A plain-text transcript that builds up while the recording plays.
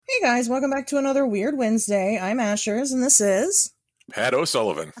guys, welcome back to another Weird Wednesday. I'm Ashers, and this is Pat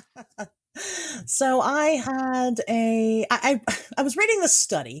O'Sullivan. So I had I was reading this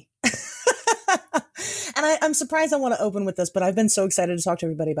study, and I'm surprised I want to open with this, but I've been so excited to talk to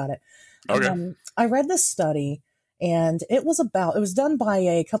everybody about it. Okay. I read this study, and it was done by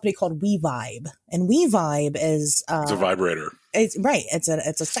a company called WeVibe, and WeVibe is It's a vibrator. It's right. It's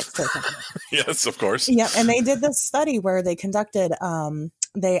a sex toy company. Yes, of course. Yeah, and they did this study where they conducted.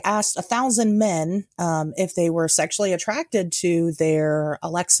 They asked 1,000 men if they were sexually attracted to their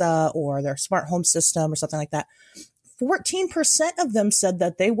Alexa or their smart home system or something like that. 14% of them said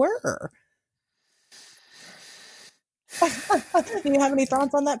that they were. Do you have any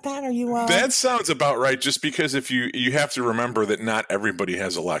thoughts on that, Pat? Are you? That sounds about right. Just because if you have to remember that not everybody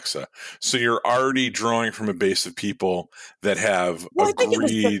has Alexa, so you're already drawing from a base of people that have agreed. I think it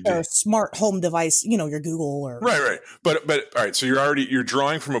was just their smart home device, your Google or right. But all right. So you're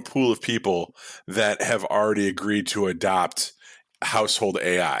drawing from a pool of people that have already agreed to adopt household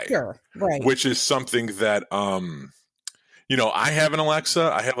AI. Sure, right. Which is something that I have an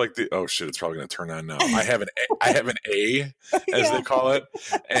Alexa. I have it's probably going to turn on now. I have an A, as they call it,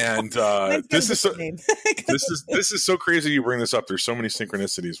 and this is so crazy. You bring this up. There's so many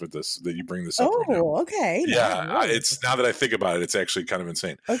synchronicities with this that you bring this up. Oh, right now. Okay. Yeah, it's now that I think about it, it's actually kind of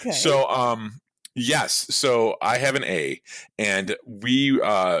insane. Okay. So, yes. So I have an A, and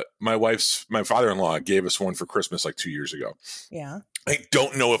my father-in-law gave us one for Christmas like 2 years ago. Yeah. I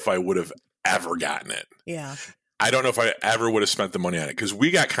don't know if I would have ever gotten it. Yeah. I don't know if I ever would have spent the money on it because we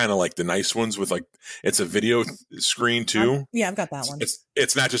got kind of like the nice ones with it's a video screen too. I've got that one.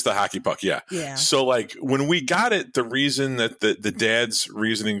 It's not just the hockey puck. Yeah. Yeah. So when we got it, the reason that the dad's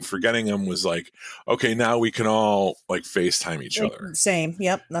reasoning for getting them was okay, now we can all FaceTime each other. Same.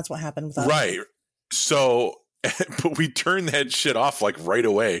 Yep. That's what happened with us. Right. So, but we turned that shit off right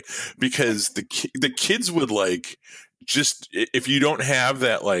away because the kids would just if you don't have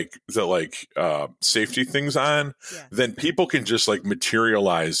that safety things on, then people can just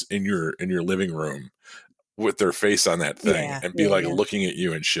materialize in your living room with their face on that thing and be looking at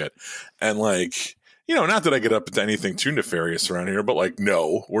you and shit. And not that I get up to anything too nefarious around here, but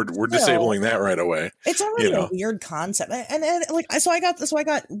no, we're disabling that right away. It's already a weird concept. And I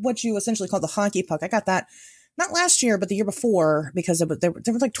got what you essentially call the hockey puck. I got that not last year, but the year before, because they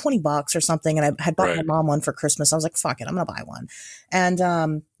were like $20 or something. And I had bought my mom one for Christmas. I was like, fuck it, I'm going to buy one. And,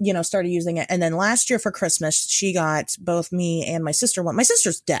 started using it. And then last year for Christmas, she got both me and my sister one. My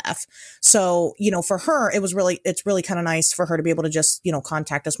sister's deaf. So, for her, it's really kind of nice for her to be able to just,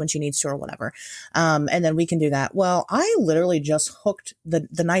 contact us when she needs to or whatever. And then we can do that. Well, I literally just hooked the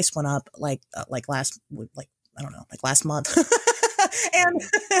nice one up last month. And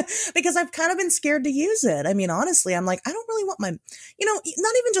because I've kind of been scared to use it. I mean, honestly, I'm I don't really want my, not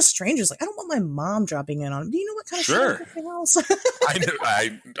even just strangers. I don't want my mom dropping in on it. Do you know what kind of Sure. else?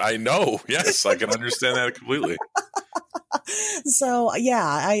 I know. Yes, I can understand that completely. So yeah,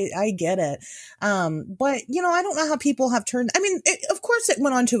 I get it. But I don't know how people have turned, of course it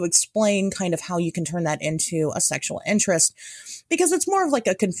went on to explain kind of how you can turn that into a sexual interest, because it's more of a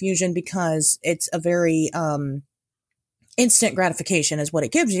confusion because it's a very, instant gratification is what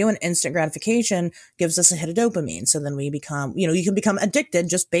it gives you, and instant gratification gives us a hit of dopamine. So then we become, you can become addicted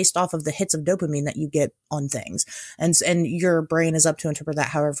just based off of the hits of dopamine that you get on things. And your brain is up to interpret that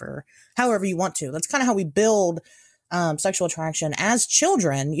however you want to. That's kind of how we build sexual attraction as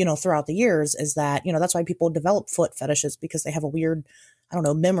children, throughout the years, is that, that's why people develop foot fetishes, because they have a weird,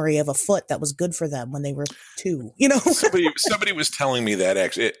 memory of a foot that was good for them when they were 2, Somebody was telling me that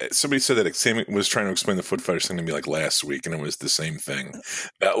actually, somebody said that Sam was trying to explain the foot fetish thing to me last week, and it was the same thing.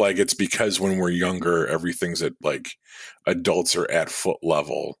 That it's because when we're younger, everything's at adults are at foot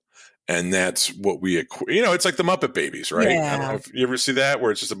level. And that's what we, it's like the Muppet Babies, right? Yeah. I don't know if you ever see that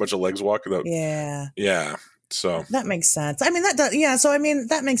where it's just a bunch of legs walking up. Yeah. Yeah. So that makes sense. That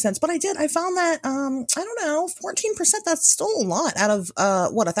makes sense. But I found that, I don't know, 14%, that's still a lot out of,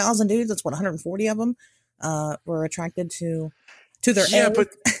 1,000 dudes. That's 140 of them, were attracted to their yeah, but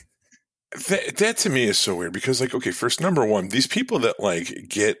that to me is so weird because okay, first, number one, these people that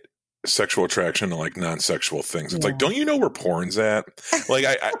get sexual attraction to non-sexual things. It's don't you know where porn's at?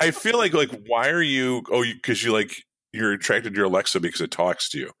 I feel why are you, because you're attracted to your Alexa because it talks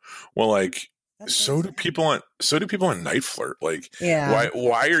to you. Well, so do people on Night Flirt.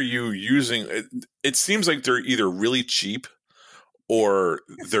 Why are you using it? It seems like they're either really cheap or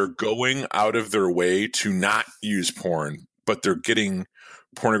they're going out of their way to not use porn, but they're getting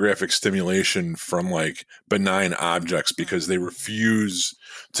pornographic stimulation from benign objects because they refuse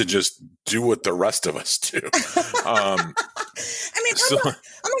to just do what the rest of us do. I'm not going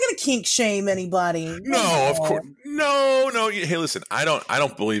to kink shame anybody. No, of course. No. Hey, listen, I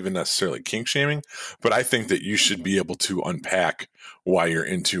don't believe in necessarily kink shaming, but I think that you should be able to unpack why you're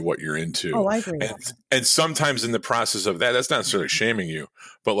into what you're into. Oh, I agree. And sometimes in the process of that, that's not necessarily shaming you,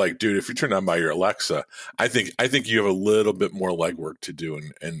 but like, dude, if you're turned on by your Alexa, I think you have a little bit more legwork to do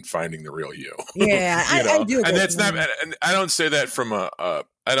in finding the real you. Yeah, I do. And that's not, and I don't say that from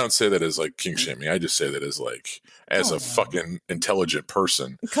I don't say that as like kink shaming. I just say that as like, as a fucking intelligent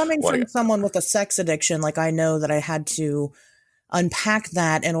person. Coming from someone with a sex addiction, like I know that I had to unpack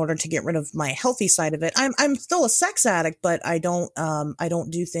that in order to get rid of my healthy side of it. I'm still a sex addict, but I don't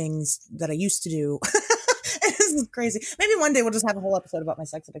do things that I used to do. This is crazy. Maybe one day we'll just have a whole episode about my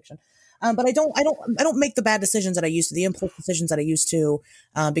sex addiction. But I don't make the bad decisions that I used to, the impulse decisions that I used to,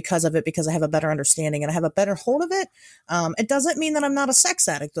 because of it, because I have a better understanding and I have a better hold of it. It doesn't mean that I'm not a sex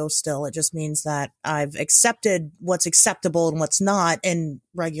addict though still. It just means that I've accepted what's acceptable and what's not in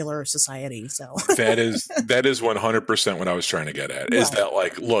regular society. So that is 100% what I was trying to get at. Is that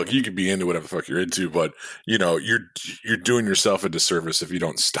like, look, you could be into whatever the fuck you're into, but you know, you're doing yourself a disservice if you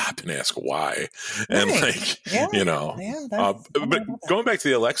don't stop and ask why. And like, you know, but going back to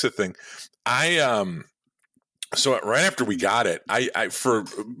the Alexa thing, so right after we got it, I for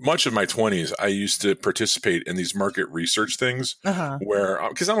much of my 20s, I used to participate in these market research things where,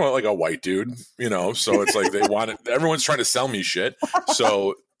 because I'm like a white dude, you know, so it's like everyone's trying to sell me shit.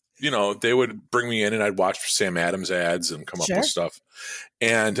 So, you know, they would bring me in and I'd watch Sam Adams ads and come up with stuff.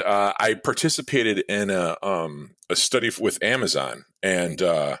 And I participated in a study with Amazon and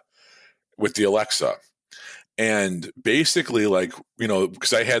with the Alexa. And basically, like, you know,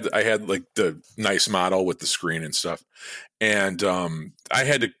 because I had like the nice model with the screen and stuff, and I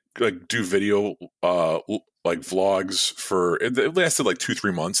had to like do video like vlogs for it lasted like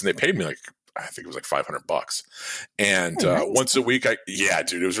 2-3 months, and they paid me like, I think it was like $500. And once a week, dude,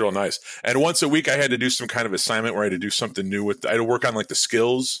 it was real nice. And once a week, I had to do some kind of assignment where I had to do something new I had to work on like the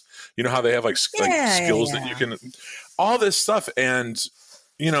skills. You know how they have like skills that you can, all this stuff. And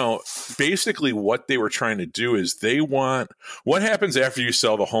you know, basically what they were trying to do is what happens after you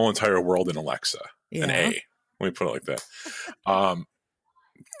sell the whole entire world in Alexa, an A, let me put it like that.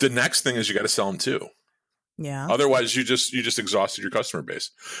 The next thing is you got to sell them too. Yeah. Otherwise you just exhausted your customer base.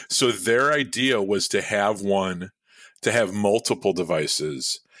 So their idea was to have multiple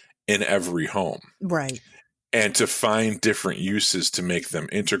devices in every home. Right. And to find different uses to make them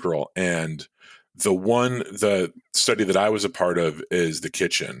integral. And the study that I was a part of is the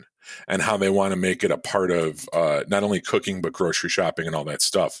kitchen and how they want to make it a part of not only cooking, but grocery shopping and all that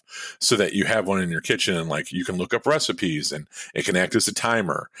stuff, so that you have one in your kitchen and like you can look up recipes and it can act as a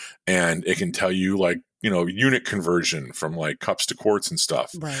timer and it can tell you like, you know, unit conversion from like cups to quarts and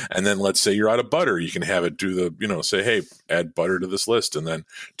stuff. Right. And then let's say you're out of butter, you can have it do the, you know, say, hey, add butter to this list. And then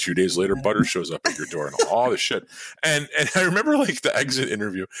 2 days later, butter shows up at your door and all this shit. And I remember like the exit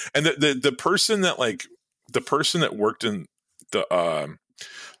interview and the person that worked in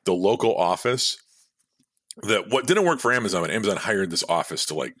the local office that what didn't work for Amazon, and Amazon hired this office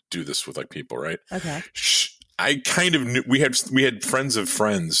to like do this with like people. Right. Okay. I kind of knew we had friends of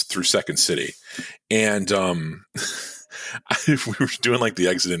friends through Second City, and we were doing like the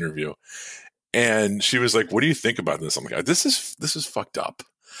exit interview, and she was like, "What do you think about this?" I'm like, "This is fucked up.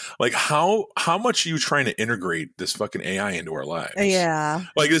 Like, how much are you trying to integrate this fucking AI into our lives? Yeah.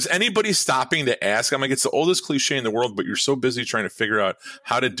 Like, is anybody stopping to ask? I'm like, it's the oldest cliche in the world, but you're so busy trying to figure out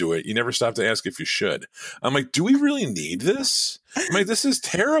how to do it, you never stop to ask if you should. I'm like, do we really need this? I'm like, this is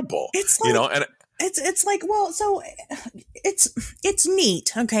terrible. It's like, you know, and it's like, well, so it's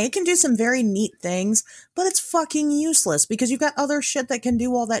neat. Okay. It can do some very neat things, but it's fucking useless because you've got other shit that can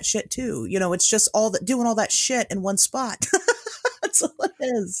do all that shit too. You know, it's just doing all that shit in one spot. That's all it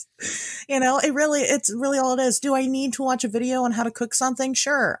is. You know, it's really all it is. Do I need to watch a video on how to cook something?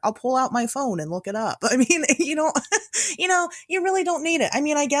 Sure. I'll pull out my phone and look it up. I mean, you really don't need it. I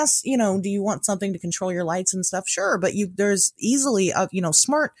mean, I guess, you know, do you want something to control your lights and stuff? Sure. But there's easily,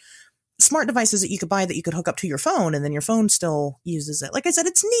 smart devices that you could buy that you could hook up to your phone and then your phone still uses it. Like I said,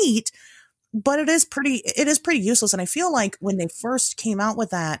 it's neat, but it is pretty useless. And I feel like when they first came out with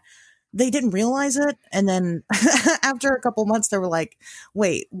that, they didn't realize it. And then after a couple months, they were like,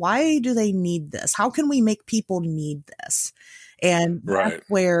 wait, why do they need this? How can we make people need this? And that's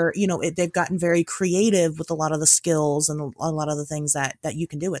where, you know, they've gotten very creative with a lot of the skills and a lot of the things that you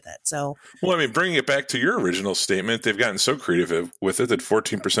can do with it. So, well, I mean, bringing it back to your original statement, they've gotten so creative with it that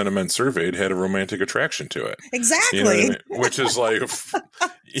 14% of men surveyed had a romantic attraction to it. Exactly. You know what I mean? Which is like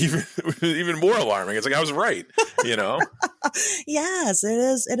even more alarming. It's like, I was right, you know? Yes, it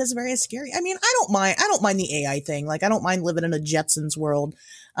is. It is very scary. I mean, I don't mind the AI thing. Like, I don't mind living in a Jetsons world.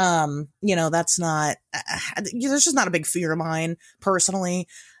 That's not, there's just not a big fear of mine personally.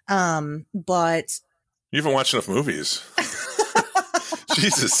 But you haven't watched enough movies.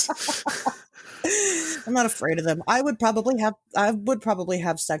 Jesus. I'm not afraid of them. I would probably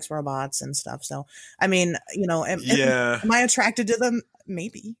have sex robots and stuff. So, I mean, am I attracted to them?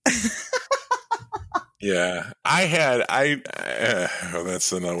 Maybe. Yeah,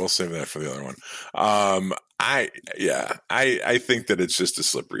 that's enough. We'll save that for the other one. I think that it's just a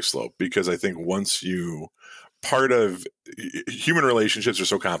slippery slope, because I think part of human relationships are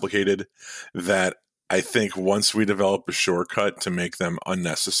so complicated that I think once we develop a shortcut to make them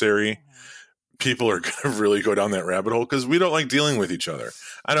unnecessary, people are going to really go down that rabbit hole, because we don't like dealing with each other.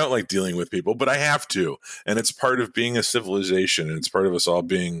 I don't like dealing with people, but I have to. And it's part of being a civilization, and it's part of us all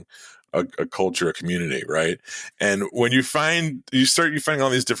being a culture, a community, right? And when you finding all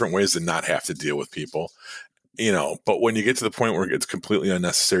these different ways to not have to deal with people, but when you get to the point where it's completely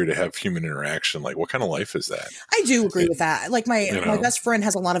unnecessary to have human interaction, like, what kind of life is that? I do agree with that. Like my best friend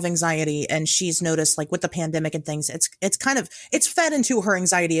has a lot of anxiety, and she's noticed, like, with the pandemic and things, it's fed into her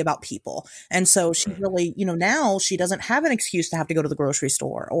anxiety about people. And so she really, now she doesn't have an excuse to have to go to the grocery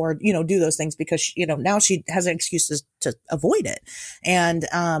store or, do those things, because, now she has an excuse to avoid it. And,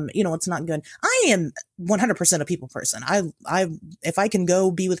 it's not good. I am 100% a people person. If I can go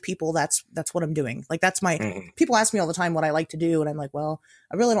be with people, that's what I'm doing. Like, that's my, people ask me all the time what I like to do. And I'm like, well,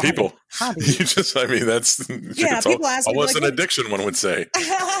 I really don't have a hobby. That's, people ask me, almost an addiction, one would say.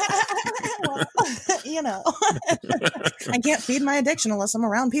 Well, I can't feed my addiction unless I'm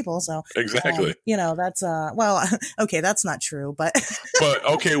around people. So exactly, that's, okay, that's not true, but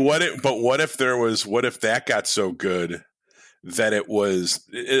okay. What if that got so good that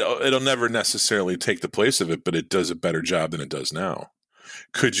it'll never necessarily take the place of it, but it does a better job than it does now?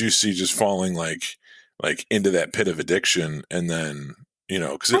 Could you see just falling like into that pit of addiction, and then,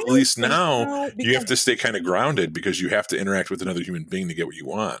 because at least now you have to stay kind of grounded, because you have to interact with another human being to get what you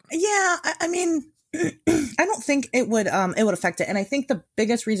want. Yeah. I mean, I don't think it would affect it. And I think the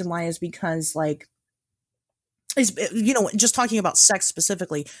biggest reason why is because, like, just talking about sex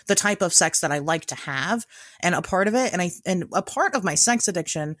specifically, the type of sex that I like to have, and a part of it, and a part of my sex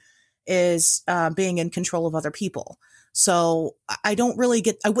addiction is being in control of other people. So I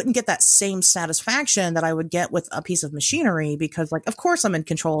wouldn't get that same satisfaction that I would get with a piece of machinery, because, like, of course I'm in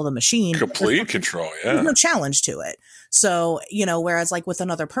control of the machine. Complete control. Yeah. There's no challenge to it. So, whereas, like, with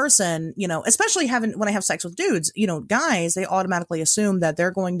another person, especially when I have sex with dudes, guys, they automatically assume that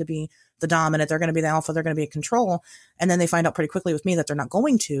they're going to be the dominant, they're going to be the alpha, they're going to be in control. And then they find out pretty quickly with me that they're not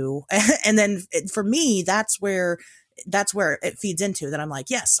going to. And then for me, that's where it feeds into that. I'm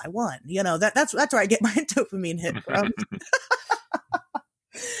like, yes, I won. That's where I get my dopamine hit from.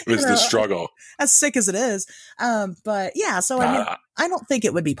 It's the struggle, as sick as it is. But yeah, so I don't think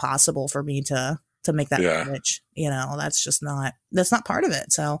it would be possible for me to make that switch. That's not part of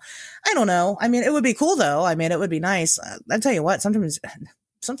it. So I don't know. I mean, it would be cool though. I mean, it would be nice. I tell you what, sometimes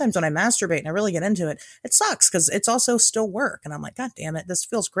when I masturbate and I really get into it, it sucks, because it's also still work. And I'm like, God damn it, this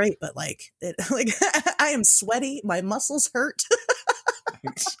feels great. But like I am sweaty. My muscles hurt.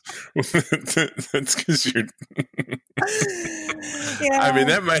 That's because you're, I mean,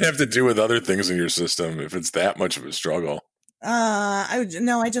 that might have to do with other things in your system, if it's that much of a struggle. I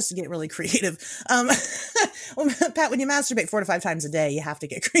just get really creative. Well, Pat, when you masturbate 4 to 5 times a day, you have to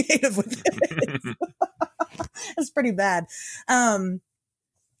get creative with it. It's pretty bad.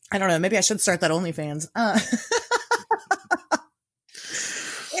 I don't know. Maybe I should start that OnlyFans.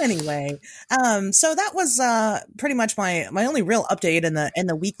 Anyway, so that was pretty much my only real update in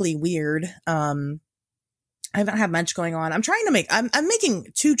the weekly weird. I haven't had much going on. I'm making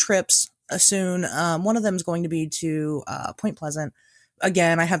 2 trips soon. One of them is going to be to Point Pleasant.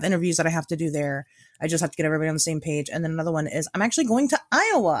 Again, I have interviews that I have to do there. I just have to get everybody on the same page. And then another one is I'm actually going to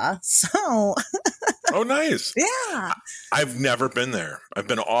Iowa. So. Oh, nice. Yeah. I've never been there. I've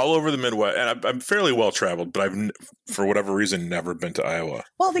been all over the Midwest, and I'm fairly well traveled, but I've, for whatever reason, never been to Iowa.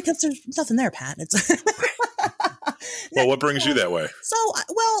 Well, because there's nothing there, Pat. It's well, what brings you that way?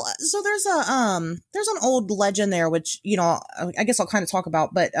 So there's an old legend there, which, I guess I'll kind of talk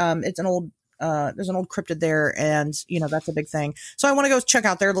about, but it's an old there's an old cryptid there, and that's a big thing. So I want to go check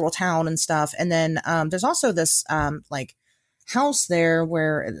out their little town and stuff. And then there's also this like house there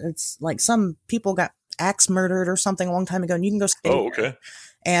where it's like some people got axe murdered or something a long time ago, and you can go stay. Oh, okay. There.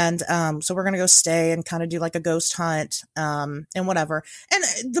 And so we're gonna go stay and kind of do like a ghost hunt and whatever.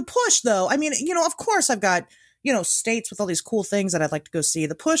 And the push, though, I mean, of course I've got states with all these cool things that I'd like to go see.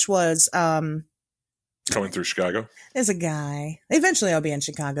 The push was coming through Chicago is a guy. Eventually I'll be in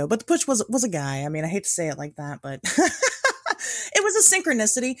Chicago, but the push was a guy. I mean, I hate to say it like that, but It was a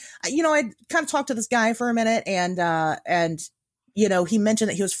synchronicity. I kind of talked to this guy for a minute, and he mentioned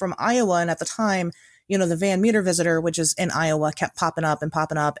that he was from Iowa, and at the time, the Van Meter visitor, which is in Iowa, kept popping up,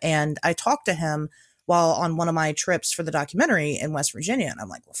 and I talked to him while on one of my trips for the documentary in West Virginia, and I'm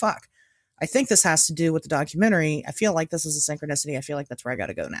like, well, fuck. I think this has to do with the documentary. I feel like this is a synchronicity. I feel like that's where I got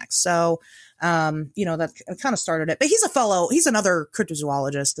to go next. So, that kind of started it. But he's another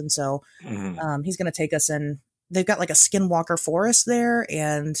cryptozoologist. And so he's going to take us in. They've got like a skinwalker forest there,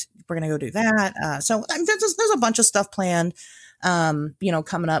 and we're going to go do that. So there's a bunch of stuff planned,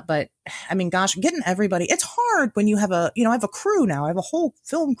 coming up. But I mean, gosh, getting everybody, it's hard when you have I have a crew now. I have a whole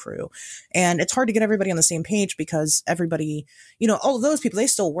film crew, and it's hard to get everybody on the same page because everybody, all of those people, they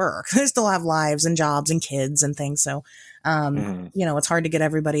still work. They still have lives and jobs and kids and things. So, it's hard to get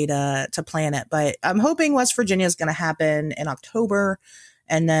everybody to plan it, but I'm hoping West Virginia is going to happen in October.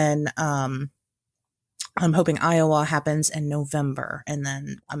 And then, I'm hoping Iowa happens in November, and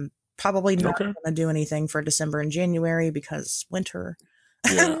then I'm probably not going to do anything for December and January because winter.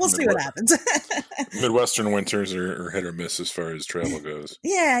 Yeah, we'll see what happens. Midwestern winters are hit or miss as far as travel goes.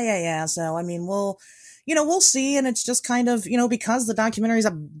 Yeah. So, I mean, we'll see. And it's just kind of, because the documentary is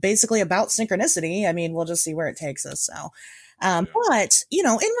basically about synchronicity. I mean, we'll just see where it takes us. So, but,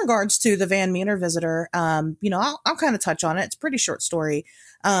 in regards to the Van Meter visitor, I'll kind of touch on it. It's a pretty short story.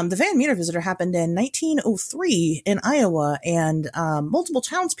 The Van Meter visitor happened in 1903 in Iowa, and multiple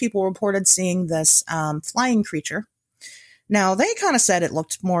townspeople reported seeing this flying creature. Now, they kind of said it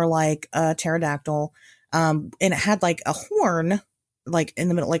looked more like a pterodactyl, and it had like a horn, like in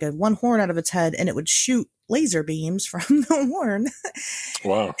the middle, like one horn out of its head, and it would shoot laser beams from the horn.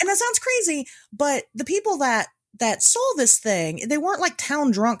 Wow. And that sounds crazy, but the people that saw this thing, they weren't like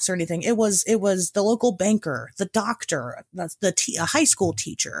town drunks or anything. It was the local banker, the doctor, a high school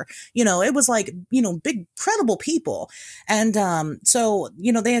teacher. It was like, big, credible people. And so,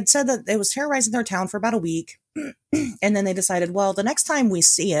 they had said that it was terrorizing their town for about a week. And then they decided, well, the next time we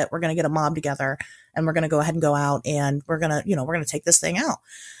see it, we're going to get a mob together, and we're going to go ahead and go out, and we're going to take this thing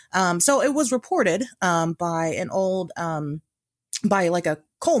out. So it was reported by an old, by like a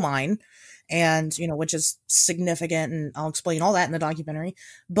coal mine, and, which is significant, and I'll explain all that in the documentary.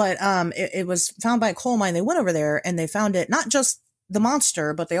 But it was found by a coal mine. They went over there, and they found it, not just the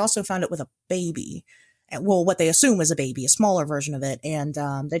monster, but they also found it with a baby. Well, what they assume is a baby, a smaller version of it. And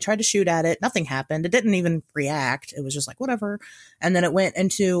they tried to shoot at it. Nothing happened. It didn't even react. It was just like, whatever. And then it went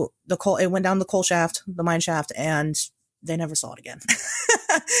into it went down the coal shaft, the mine shaft, and they never saw it again.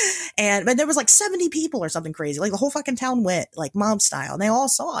 But there was like 70 people or something crazy. Like the whole fucking town went like mob style, and they all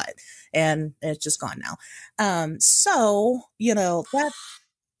saw it, and it's just gone now. So, that's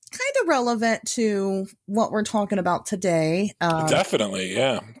kind of relevant to what we're talking about today. Definitely.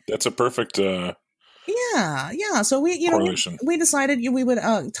 Yeah. That's a perfect, Yeah. So we decided we would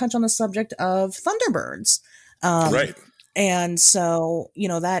touch on the subject of Thunderbirds. Right. And so,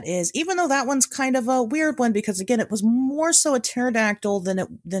 that is, even though that one's kind of a weird one, because again, it was more so a pterodactyl than it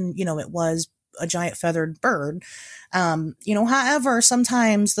was a giant feathered bird. However,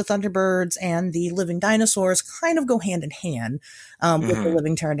 sometimes the Thunderbirds and the living dinosaurs kind of go hand in hand, with the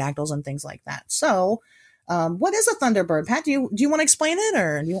living pterodactyls and things like that. So, what is a Thunderbird? Pat, do you want to explain it,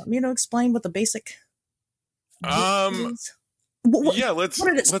 or do you want me to explain what the basic what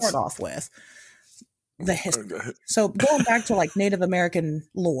did it start off with? The history. So going back to like Native American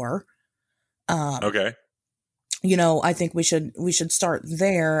lore. Okay. I think we should start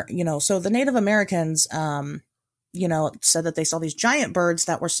there. So the Native Americans, said that they saw these giant birds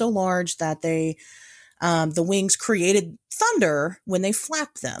that were so large that they, the wings created thunder when they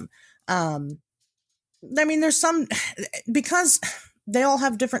flapped them. There's some, because they all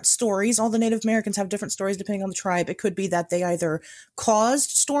have different stories. All the Native Americans have different stories depending on the tribe. It could be that they either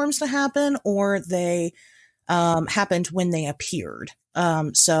caused storms to happen, or they happened when they appeared.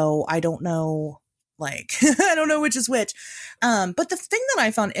 So I don't know, I don't know which is which. But the thing that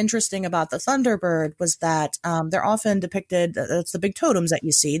I found interesting about the Thunderbird was that they're often depicted, it's the big totems that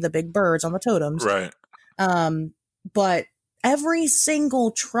you see, the big birds on the totems. Right. But every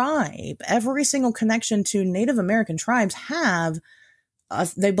single tribe, every single connection to Native American tribes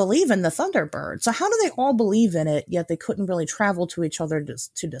they believe in the Thunderbird. So how do they all believe in it, yet they couldn't really travel to each other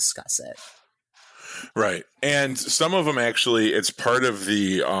to discuss it? Right. And some of them actually, it's part of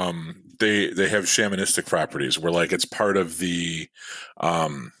the, they have shamanistic properties where like it's part of the,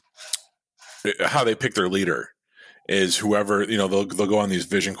 how they pick their leader. is whoever, they'll go on these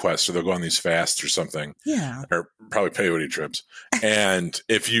vision quests or they'll go on these fasts or something. Yeah. Or probably peyote trips. And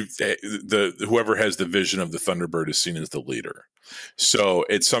if whoever has the vision of the Thunderbird is seen as the leader. So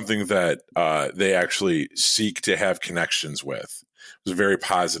it's something that they actually seek to have connections with. It was a very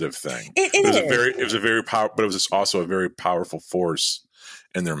positive thing. It was a very powerful, but it was also a very powerful force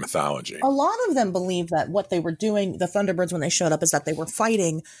in their mythology. A lot of them believe that what they were doing, the Thunderbirds, when they showed up, is that they were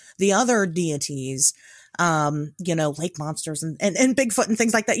fighting the other deities, lake monsters and Bigfoot and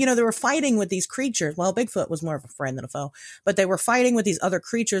things like that. They were fighting with these creatures. Well, Bigfoot was more of a friend than a foe, but they were fighting with these other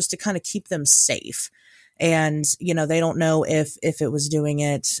creatures to kind of keep them safe. And, they don't know if it was doing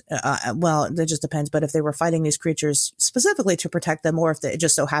it. Well, it just depends. But if they were fighting these creatures specifically to protect them, or if it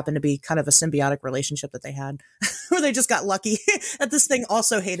just so happened to be kind of a symbiotic relationship that they had, where they just got lucky that this thing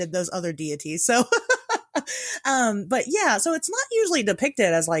also hated those other deities. So, but yeah, so it's not usually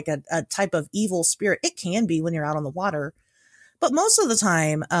depicted as like a type of evil spirit. It can be when you're out on the water, but most of the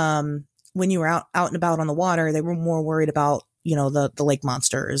time, when you were out and about on the water, they were more worried about the lake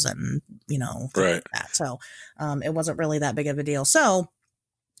monsters and, right. Like that. So, it wasn't really that big of a deal. So,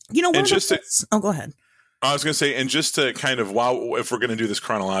 go ahead. I was going to say, and just to kind of, if we're going to do this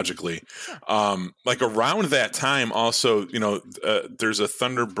chronologically, like around that time also, there's a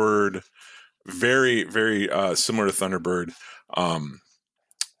Thunderbird, very, very similar to Thunderbird,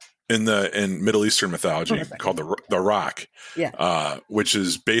 in Middle Eastern mythology called the Roc, which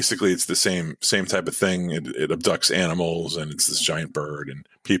is basically, it's the same type of thing. It abducts animals and it's this giant bird and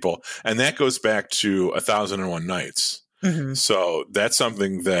people, and that goes back to 1001 Nights. Mm-hmm. So that's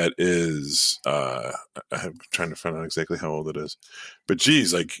something that is I'm trying to find out exactly how old it is, but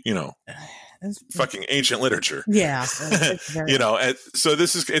geez, like fucking ancient literature. Yeah. And so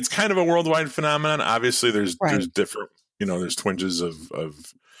it's kind of a worldwide phenomenon. Obviously, there's different, there's twinges of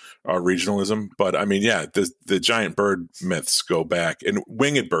regionalism, but I mean, yeah, the giant bird myths go back, and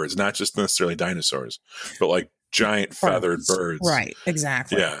winged birds, not just necessarily dinosaurs, but like giant feathered birds. Right.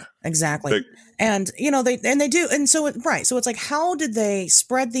 Exactly. Yeah. Exactly. And they do. And so, So it's like, how did they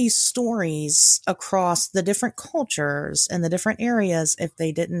spread these stories across the different cultures and the different areas if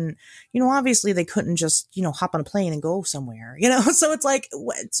they didn't, obviously they couldn't just, hop on a plane and go somewhere, so it's like,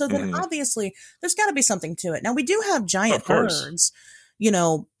 so then obviously there's got to be something to it. Now we do have giant birds,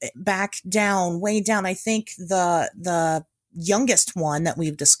 back down, way down. I think the youngest one that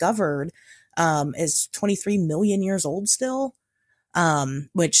we've discovered is 23 million years old still,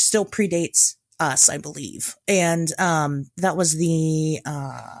 which still predates us, I believe. And that was the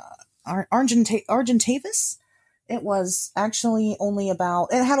Argentavis. It was actually only it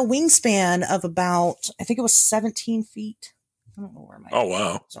had a wingspan of about, I think it was 17 feet. I don't know where my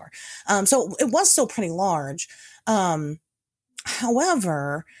wow. Are. So it was still pretty large.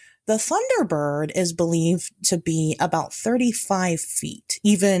 However, the Thunderbird is believed to be about 35 feet.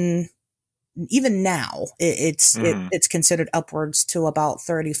 Even now, it's considered upwards to about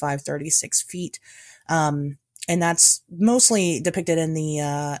 35, 36 feet. And that's mostly depicted in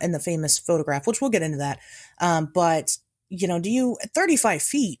the famous photograph, which we'll get into that. But 35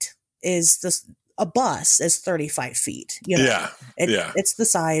 feet is a bus is 35 feet. It's the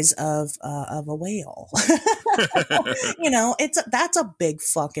size of a whale. That's a big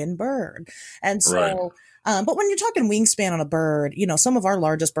fucking bird. And so, right. But when you're talking wingspan on a bird, some of our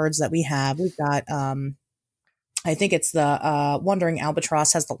largest birds that we've got, I think it's the wandering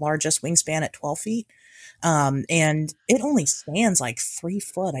albatross has the largest wingspan at 12 feet. And it only stands like 3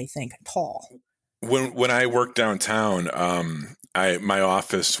 foot, I think, tall. When I worked downtown, my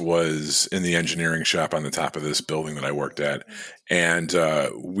office was in the engineering shop on the top of this building that I worked at. And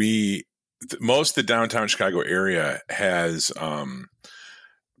most of the downtown Chicago area has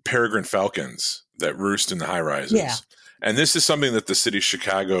peregrine falcons that roost in the high rises. Yeah. And this is something that the city of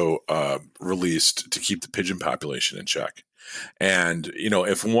Chicago released to keep the pigeon population in check. And,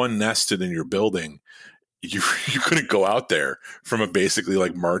 if one nested in your building, you couldn't go out there from basically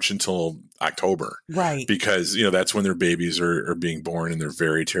like March until October. Right. Because, that's when their babies are being born and they're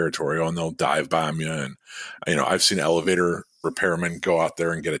very territorial and they'll dive bomb you. And, I've seen elevator repairmen go out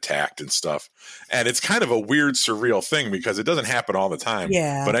there and get attacked and stuff. And it's kind of a weird, surreal thing because it doesn't happen all the time.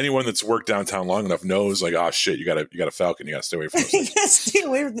 Yeah. But anyone that's worked downtown long enough knows like, oh shit, you got a falcon. You got to stay away from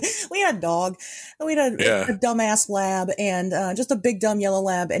those. We had a dog. We had a dumbass lab and just a big dumb yellow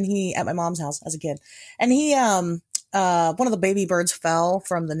lab. And he at my mom's house as a kid. And he one of the baby birds fell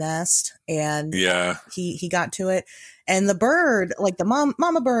from the nest, and Yeah. he got to it. And the bird, like the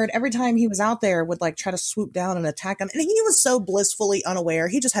mama bird, every time he was out there would like try to swoop down and attack him. And he was so blissfully unaware.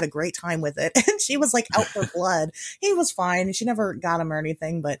 He just had a great time with it. And she was like out for blood. He was fine. She never got him or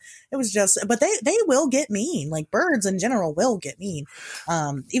anything, but it was just, but they will get mean. Like birds in general will get mean.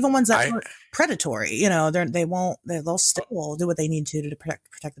 Even ones that aren't predatory, you know, they'll still do what they need to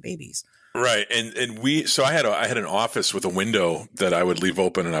protect the babies. Right. And so I had an office with a window that I would leave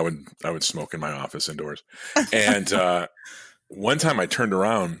open, and I would smoke in my office indoors. And one time I turned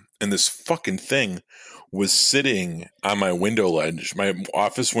around and this fucking thing was sitting on my window ledge. My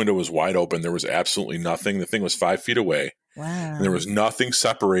office window was wide open. There was absolutely nothing. The thing was 5 feet away. Wow. And there was nothing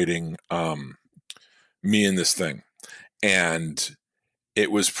separating me and this thing. And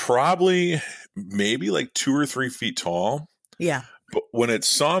it was probably maybe like 2 or 3 feet tall. Yeah. But when it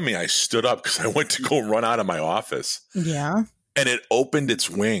saw me, I stood up because I went to go run out of my office. Yeah. And it opened its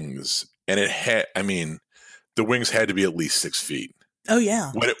wings, and the wings had to be at least 6 feet. Oh,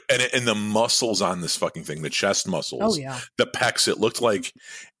 yeah. And the muscles on this fucking thing, the chest muscles, oh, yeah. the pecs, it looked like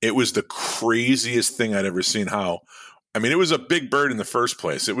it was the craziest thing I'd ever seen. It was a big bird in the first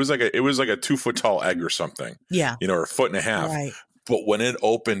place. It was like a 2 foot tall egg or something. Yeah. You know, or a foot and a half. Right. But when it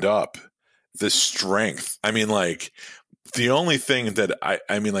opened up, the strength, the only thing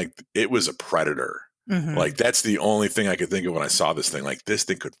that it was a predator. Mm-hmm. Like that's the only thing I could think of when I saw this thing. Like this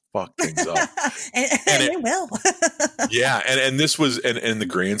thing could fuck things up. and it will. Yeah. And this was, and in the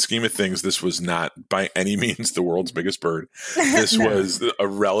grand scheme of things, this was not by any means the world's biggest bird. This No. was a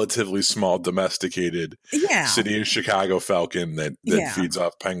relatively small domesticated city of Chicago falcon that feeds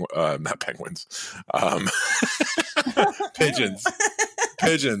off not penguins, pigeons.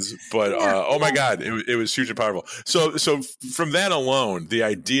 But oh my God, it was huge and powerful. So from that alone, the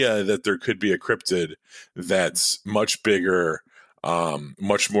idea that there could be a cryptid that's much bigger,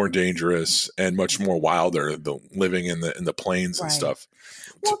 much more dangerous, and much more wilder, living in the plains and stuff.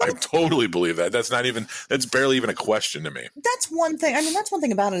 Well, I totally believe that. That's barely even a question to me. That's one thing. That's one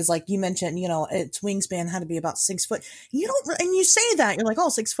thing about it is like you mentioned, you know, its wingspan had to be about 6 foot. And you say that you're like, oh,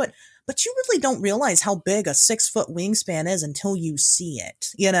 6 foot, but you really don't realize how big a 6 foot wingspan is until you see it,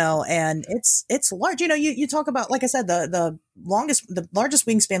 you know, and it's large. You know, you talk about, like I said, the largest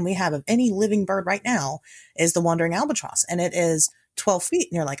wingspan we have of any living bird right now is the wandering albatross, and it is 12 feet,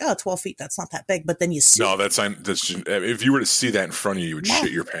 and you're like, oh, 12 feet, that's not that big. But then you see, no, that's just, if you were to see that in front of you, you would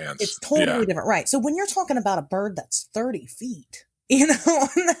shit your pants. It's totally different. Right. So when you're talking about a bird that's 30 feet, you know,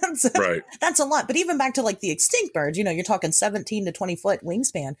 that's a lot. But even back to like the extinct birds, you know, you're talking 17 to 20 foot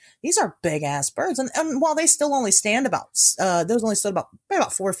wingspan. These are big ass birds. And while they still only stand those only stood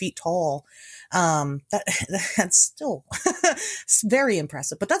about 4 feet tall. That's still very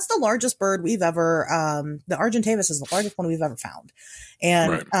impressive, but that's the largest bird we've ever, the Argentavis is the largest one we've ever found.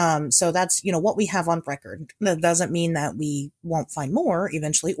 And, so that's, you know, what we have on record. That doesn't mean that we won't find more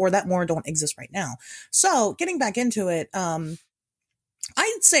eventually, or that more don't exist right now. So getting back into it,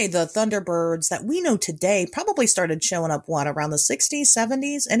 I'd say the Thunderbirds that we know today probably started showing up around the 60s,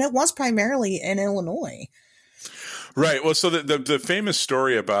 70s, and it was primarily in Illinois. Right. Well, so the famous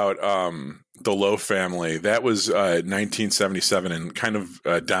story about the Lowe family, that was 1977 in kind of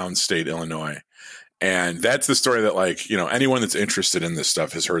downstate Illinois. And that's the story that, like, you know, anyone that's interested in this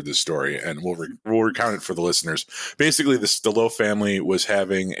stuff has heard this story, and we'll recount it for the listeners. Basically, the Lowe family was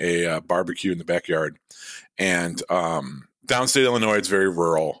having a barbecue in the backyard, and downstate Illinois, it's very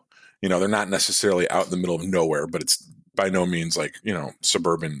rural. You know, they're not necessarily out in the middle of nowhere, but it's by no means like, you know,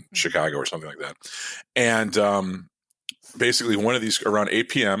 suburban Chicago or something like that. And basically, one of these around 8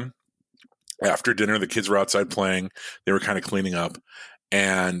 p.m. after dinner, the kids were outside playing. They were kind of cleaning up,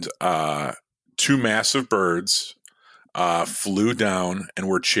 and two massive birds flew down and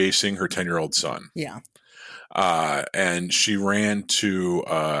were chasing her 10-year-old son. Yeah. And she ran to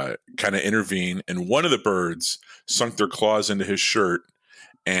kind of intervene, and one of the birds sunk their claws into his shirt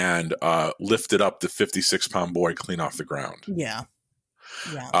and lifted up the 56-pound boy clean off the ground. Yeah.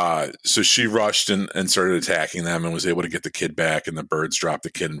 Yeah. So she rushed and started attacking them and was able to get the kid back, and the birds dropped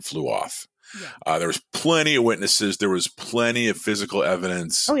the kid and flew off. Yeah. There was plenty of witnesses. There was plenty of physical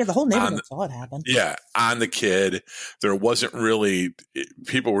evidence. Oh, yeah. The whole neighborhood saw it happen. Yeah. On the kid. There wasn't really,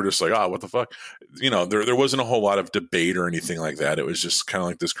 people were just like, oh, what the fuck? You know, there wasn't a whole lot of debate or anything like that. It was just kind of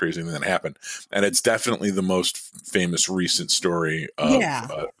like this crazy thing that happened. And it's definitely the most famous recent story of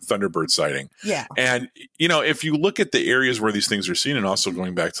Thunderbird sighting. Yeah. And, you know, if you look at the areas where these things are seen, and also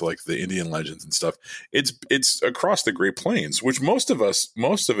going back to like the Indian legends and stuff, it's across the Great Plains, which most of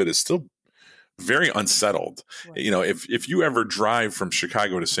it is still very unsettled. Right. You know, if you ever drive from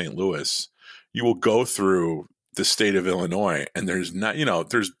Chicago to St. Louis, you will go through the state of Illinois, and there's not,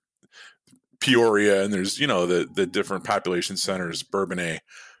 there's Peoria, and there's, the different population centers, Bourbonnais.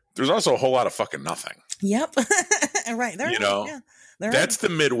 There's also a whole lot of fucking nothing. Yep. Right. That's the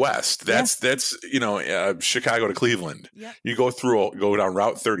Midwest. That's Chicago to Cleveland. Yep. You go down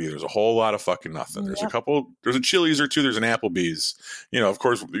Route 30. There's a whole lot of fucking nothing. There's there's a Chili's or two. There's an Applebee's. Of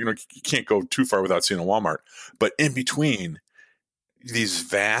course, you can't go too far without seeing a Walmart. But in between these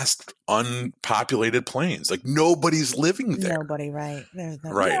vast unpopulated plains, like nobody's living there. Nobody, right? There's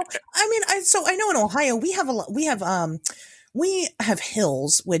no, right. I know in Ohio we have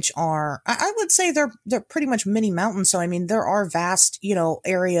hills, which are, I would say they're pretty much mini mountains. So, I mean, there are vast,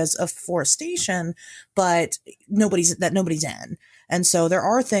 areas of forestation, but nobody's in. And so there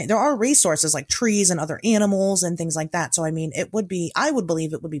are resources like trees and other animals and things like that. So, I mean, I would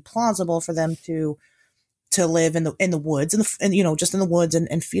believe it would be plausible for them to live in the woods and just in the woods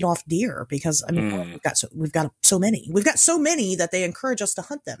and feed off deer, because I mean, we've got so many that they encourage us to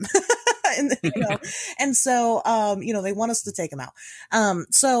hunt them. And so, they want us to take them out.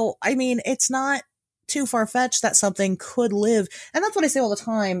 So, I mean, it's not too far-fetched that something could live. And that's what I say all the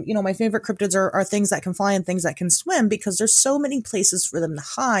time. My favorite cryptids are things that can fly and things that can swim, because there's so many places for them to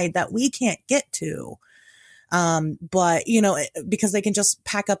hide that we can't get to. But because they can just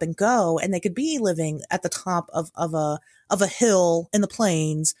pack up and go, and they could be living at the top of a hill in the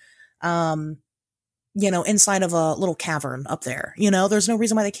plains, inside of a little cavern up there. There's no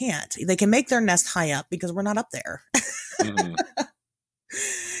reason why they can't. They can make their nest high up because we're not up there. Mm-hmm.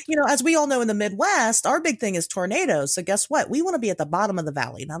 As we all know in the Midwest, our big thing is tornadoes. So guess what? We want to be at the bottom of the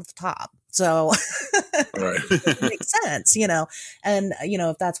valley, not at the top. So right. It makes sense, and,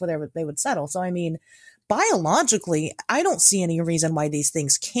 if that's where they would settle. So, I mean, biologically, I don't see any reason why these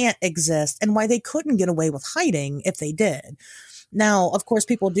things can't exist and why they couldn't get away with hiding if they did. Now, of course,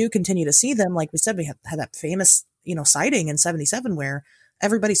 people do continue to see them. Like we said, we had that famous, sighting in 1977 where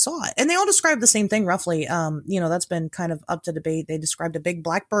everybody saw it. And they all described the same thing roughly. That's been kind of up to debate. They described a big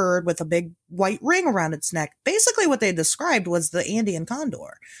black bird with a big white ring around its neck. Basically what they described was the Andean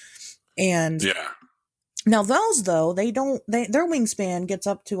condor. And now those, though, their wingspan gets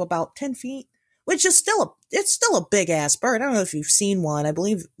up to about 10 feet. Which is still a big ass bird. I don't know if you've seen one. I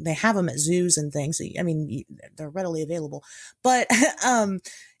believe they have them at zoos and things. I mean, they're readily available, but,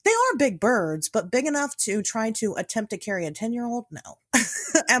 they are big birds, but big enough to try to attempt to carry a 10-year-old? No,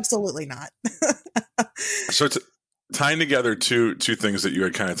 absolutely not. So it's tying together two things that you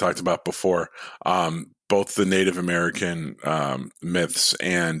had kind of talked about before, both the Native American, myths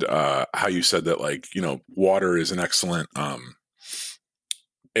and, how you said that water is an excellent,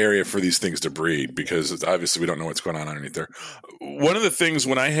 area for these things to breed, because obviously we don't know what's going on underneath there. One of the things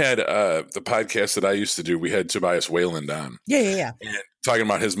when I had the podcast that I used to do, we had Tobias Wayland on. Yeah. And talking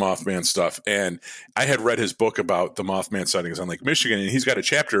about his Mothman stuff. And I had read his book about the Mothman sightings on Lake Michigan, and he's got a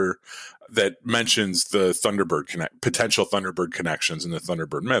chapter that mentions the potential Thunderbird connections and the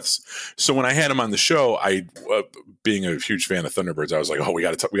Thunderbird myths. So when I had him on the show, I, being a huge fan of Thunderbirds, I was like, oh, we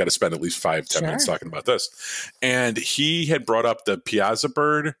got to spend at least 5-10 minutes talking about this. And he had brought up the Piazza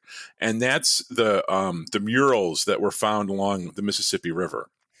bird, and that's the murals that were found along the Mississippi River.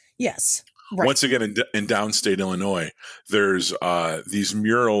 Yes. Right. Once again, in downstate Illinois, there's these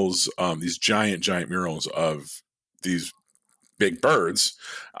murals, these giant murals of these big birds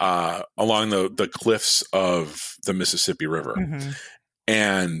along the cliffs of the Mississippi River. Mm-hmm.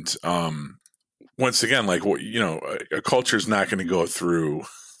 And once again, a culture is not going to go through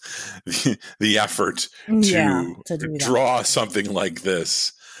the effort to draw something like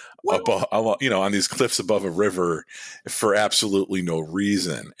this. On these cliffs above a river for absolutely no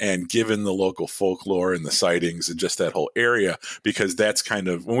reason. And given the local folklore and the sightings and just that whole area, because that's kind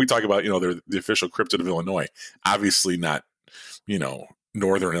of, when we talk about, they're the official cryptid of Illinois, obviously not,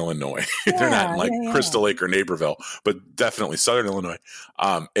 Northern Illinois. They're not in Crystal Lake or Naperville, but definitely Southern Illinois.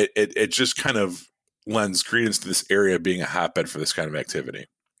 It just kind of lends credence to this area being a hotbed for this kind of activity.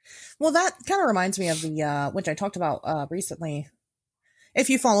 Well, that kind of reminds me of the, which I talked about recently. If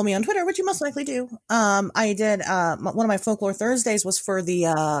you follow me on Twitter, which you most likely do, I did, one of my Folklore Thursdays was for the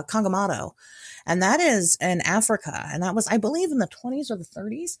Kangamato, and that is in Africa. And that was, I believe, in the 20s or the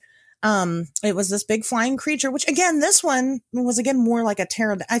 30s. It was this big flying creature, which again, this one was more like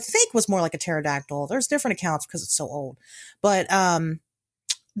I think was more like a pterodactyl. There's different accounts because it's so old, but,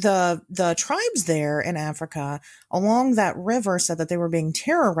 the tribes there in Africa along that river said that they were being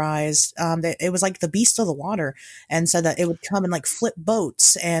terrorized. That it was like the beast of the water, and said that it would come and flip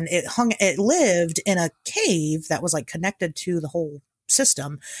boats, and it lived in a cave that was connected to the whole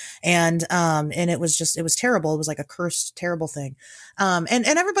system. And it was terrible. It was like a cursed, terrible thing. And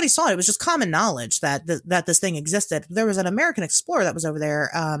everybody saw it. It was just common knowledge that this thing existed. There was an American explorer that was over there,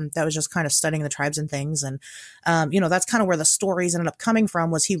 that was just kind of studying the tribes and things. And, that's kind of where the stories ended up coming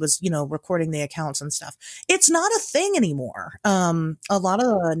from, was he was, recording the accounts and stuff. It's not a thing anymore. A lot of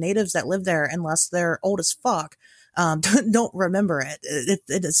the natives that live there, unless they're old as fuck, don't remember it.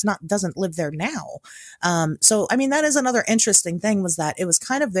 It's not, doesn't live there now. So, I mean, that is another interesting thing, was that it was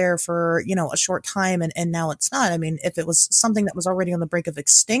kind of there for, a short time, and now it's not. I mean, if it was something that was already on the brink of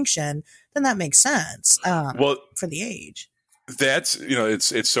extinction, then that makes sense. For the age. That's,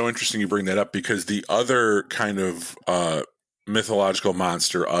 it's so interesting you bring that up, because the other kind of, mythological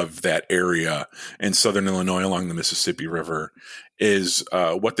monster of that area in southern Illinois along the Mississippi River is,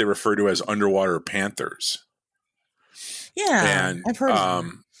 what they refer to as underwater panthers. Yeah, and I've heard of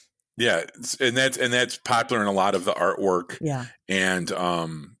that. Yeah, and that's popular in a lot of the artwork. Yeah, and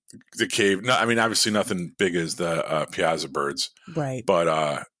the cave. No, I mean, obviously nothing big as the Piazza birds, right? But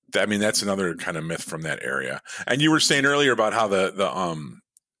I mean, that's another kind of myth from that area. And you were saying earlier about how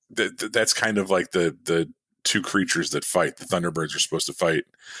that's kind of like the two creatures that fight. The Thunderbirds are supposed to fight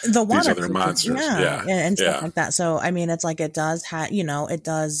the these other monsters, and stuff like that. So I mean, it's like it does have, it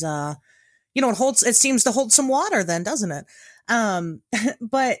does. It seems to hold some water then, doesn't it?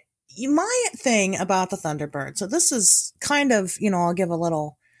 But my thing about the Thunderbird, so this is kind of, I'll give a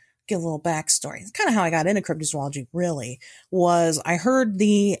little backstory. It's kind of how I got into cryptozoology, really, was I heard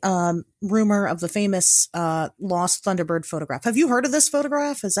the rumor of the famous lost Thunderbird photograph. Have you heard of this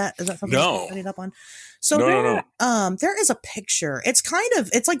photograph? Is that something no. you studied up on? So there is a picture. It's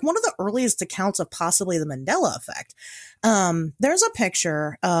like one of the earliest accounts of possibly the Mandela effect. There's a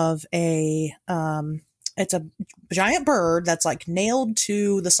picture of it's a giant bird that's like nailed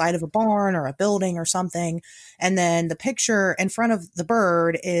to the side of a barn or a building or something. And then the picture in front of the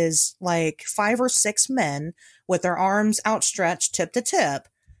bird is like 5 or 6 men with their arms outstretched tip to tip,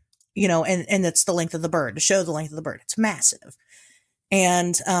 and it's the length of the bird, to show the length of the bird. It's massive.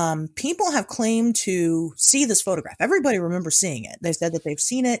 And people have claimed to see this photograph. Everybody remembers seeing it. They said that they've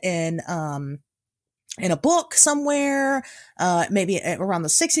seen it in a book somewhere, maybe around the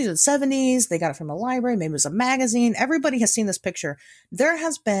 60s or 70s. They got it from a library. Maybe it was a magazine. Everybody has seen this picture. There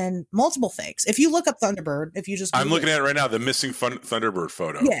has been multiple fakes. If you look up Thunderbird, I'm looking at it right now, the missing Thunderbird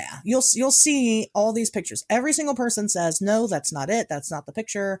photo. Yeah, you'll see all these pictures. Every single person says, no, that's not it. That's not the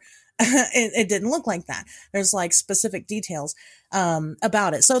picture. It didn't look like that. There's like specific details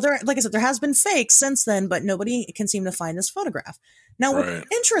about it. So there, like I said, there has been fakes since then, but nobody can seem to find this photograph. Now,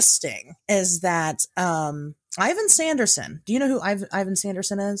 what's interesting is that Ivan Sanderson. Do you know who Ivan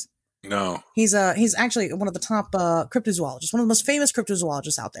Sanderson is? No. He's actually one of the top cryptozoologists, one of the most famous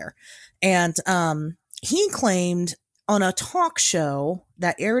cryptozoologists out there, and he claimed on a talk show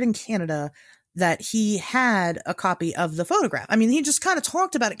that aired in Canada that he had a copy of the photograph. I mean, he just kind of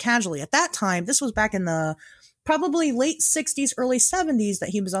talked about it casually. At that time, this was back in the probably late 60s, early 70s that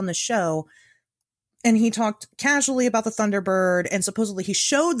he was on the show. And he talked casually about the Thunderbird, and supposedly he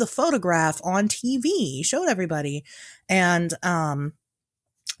showed the photograph on TV. He showed everybody. And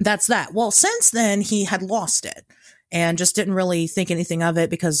that's that. Well, since then, he had lost it and just didn't really think anything of it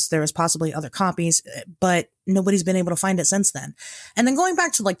because there was possibly other copies, but nobody's been able to find it since then. And then going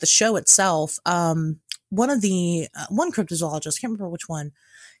back to like the show itself, one cryptozoologist, can't remember which one,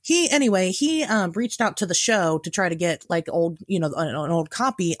 he reached out to the show to try to get like an old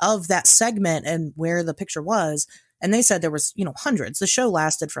copy of that segment and where the picture was. And they said there was, hundreds. The show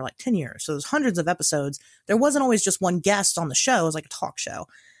lasted for like 10 years. So there's hundreds of episodes. There wasn't always just one guest on the show. It was like a talk show.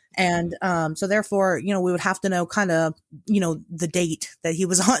 And so therefore, we would have to know kind of, the date that he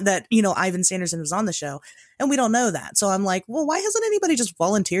was on, that, Ivan Sanderson was on the show. And we don't know that. So I'm like, well, why hasn't anybody just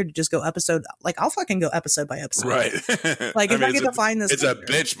volunteered to just go episode? Like, I'll fucking go episode by episode. Right. Like, if I get to find this. It's picture. A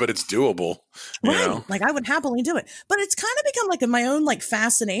bitch, but it's doable. Right. Like, I would happily do it. But it's kind of become like my own like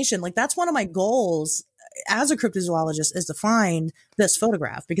fascination. Like, that's one of my goals as a cryptozoologist, is to find this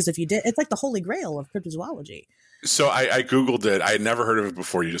photograph, because if you did, it's like the holy grail of cryptozoology. So I Googled it. I had never heard of it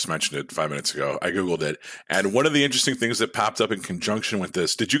before. You just mentioned it 5 minutes ago. I Googled it. And one of the interesting things that popped up in conjunction with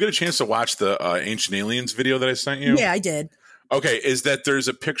this, did you get a chance to watch the Ancient Aliens video that I sent you? Yeah, I did. Okay. Is that there's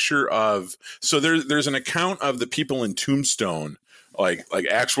a picture of, so there's an account of the people in Tombstone, like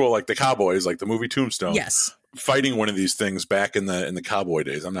actual, like the cowboys, like the movie Tombstone. Yes. Fighting one of these things back in the cowboy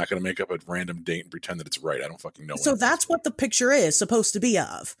days. I'm not going to make up a random date and pretend that it's right. I don't fucking know. So that's what the picture is supposed to be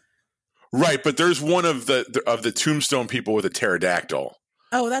of. Right, but there's one of the Tombstone people with a pterodactyl.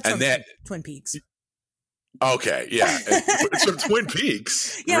 Oh, that's from Twin Peaks. Okay, yeah, it's from Twin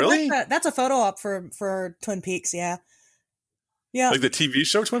Peaks. Yeah, really? That's a photo op for Twin Peaks. Yeah. Yeah. Like the TV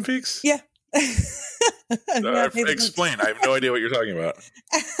show Twin Peaks? Yeah. Explain. I have no idea what you're talking about.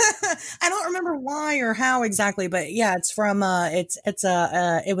 I don't remember why or how exactly, but yeah, it's from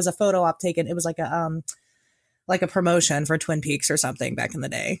it was a photo op taken. It was like a promotion for Twin Peaks or something back in the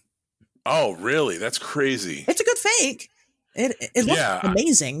day. Oh, really? That's crazy. It's a good fake. It looks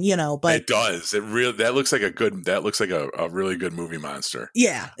amazing, but it does. That looks like a really good movie monster.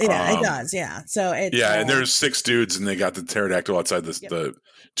 Yeah, it does. Yeah. So and there's 6 dudes and they got the pterodactyl outside the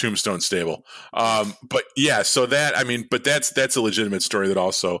Tombstone stable. But yeah, so that, I mean, but that's a legitimate story that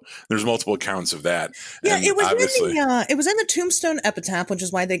also there's multiple accounts of that. Yeah, and it was in the Tombstone epitaph, which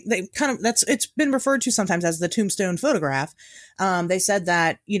is why they kind of, it's been referred to sometimes as the Tombstone photograph. They said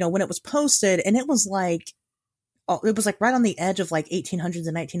that, when it was posted, and it was like right on the edge of like 1800s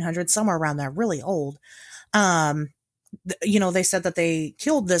and 1900s, somewhere around there, really old. They said that they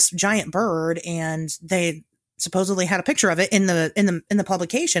killed this giant bird and they supposedly had a picture of it in the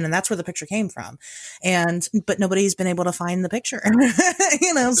publication, and that's where the picture came from. But nobody's been able to find the picture,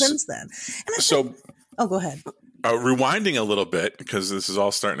 since then. Go ahead. Rewinding a little bit, because this is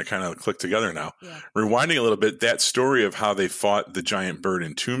all starting to kind of click together now. Yeah. Rewinding a little bit, that story of how they fought the giant bird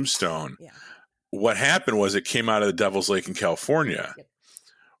in Tombstone. Yeah. What happened was it came out of the Devil's Lake in California,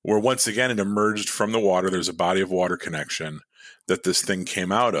 where once again it emerged from the water. There's a body of water connection that this thing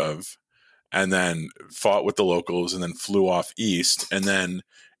came out of, and then fought with the locals, and then flew off east, and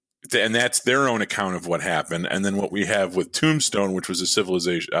that's their own account of what happened. And then what we have with Tombstone, which was a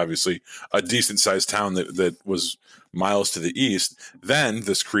civilization, obviously a decent sized town that was miles to the east. Then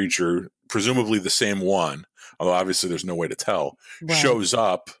this creature, presumably the same one, although obviously there's no way to tell, shows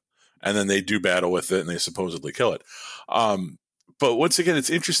up. And then they do battle with it, and they supposedly kill it. But once again,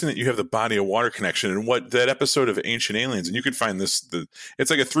 it's interesting that you have the body of water connection, and what that episode of Ancient Aliens, and you can find this. It's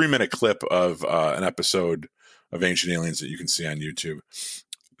like a 3-minute clip of an episode of Ancient Aliens that you can see on YouTube.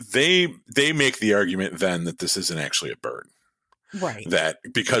 They make the argument then that this isn't actually a bird. Right. That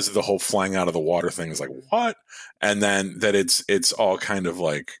because of the whole flying out of the water thing is like, what? And then that it's all kind of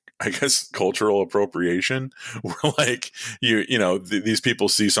like, I guess, cultural appropriation, where like these people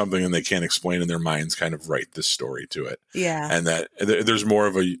see something and they can't explain in their minds, kind of write this story to it. Yeah. And that there's more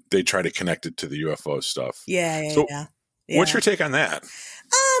of they try to connect it to the UFO stuff. Yeah. So what's your take on that?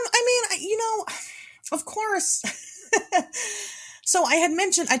 I mean, of course. So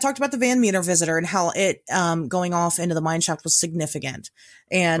I talked about the Van Meter visitor and how it going off into the mine shaft was significant.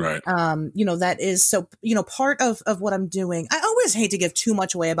 And, that is so, part of what I'm doing. I always hate to give too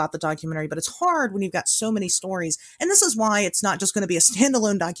much away about the documentary, but it's hard when you've got so many stories. And this is why it's not just going to be a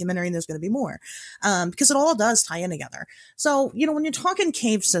standalone documentary and there's going to be more, because it all does tie in together. So, when you're talking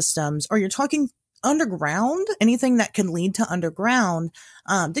cave systems or you're talking underground, anything that can lead to underground,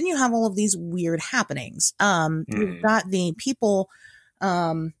 then you have all of these weird happenings. You've got the people,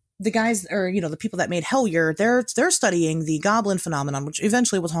 the guys, or the people that made Hellier, they're studying the goblin phenomenon, which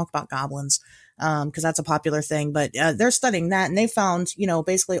eventually we'll talk about goblins, because that's a popular thing. But they're studying that, and they found,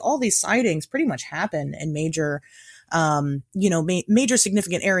 basically all these sightings pretty much happen in major, major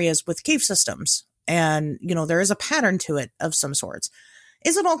significant areas with cave systems, and there is a pattern to it of some sorts.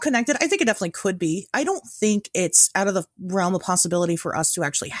 Is it all connected? I think it definitely could be. I don't think it's out of the realm of possibility for us to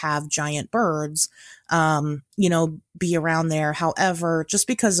actually have giant birds, be around there. However, just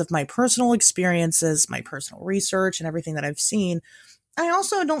because of my personal experiences, my personal research, and everything that I've seen, I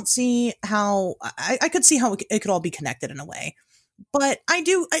also don't see how I could see how it could all be connected in a way. But I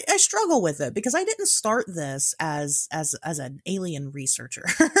struggle with it because I didn't start this as an alien researcher.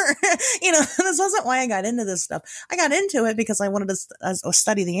 This wasn't why I got into this stuff. I got into it because I wanted to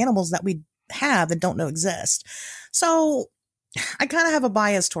study the animals that we have and don't know exist. So I kind of have a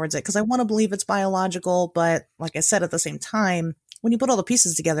bias towards it because I want to believe it's biological. But like I said, at the same time, when you put all the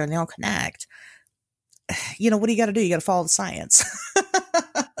pieces together and they all connect, what do you got to do? You got to follow the science.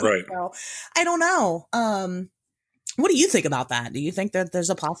 Right. So, I don't know. What do you think about that? Do you think that there's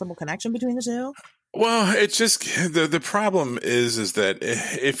a possible connection between the two? Well, it's just the problem is that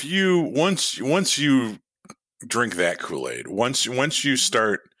if you once you drink that Kool-Aid, once you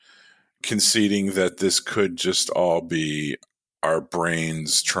start conceding that this could just all be our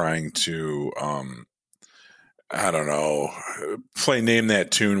brains trying to I don't know, name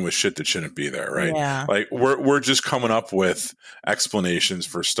that tune with shit that shouldn't be there, right? Yeah. Like we're just coming up with explanations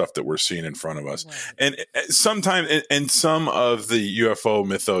for stuff that we're seeing in front of us. Right. And sometimes in some of the UFO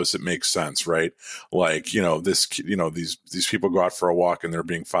mythos, it makes sense, right? Like, these people go out for a walk and they're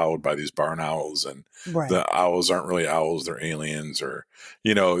being followed by these barn owls, and the owls aren't really owls, they're aliens. Or,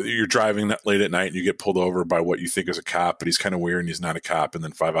 you're driving late at night and you get pulled over by what you think is a cop, but he's kind of weird and he's not a cop. And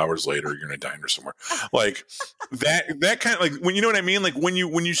then 5 hours later, you're in a diner somewhere. Like, that kind of like when you know what I mean, like when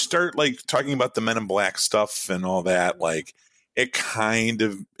you start like talking about the Men in Black stuff and all that, like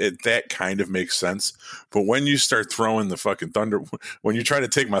that kind of makes sense. But when you start throwing the fucking when you try to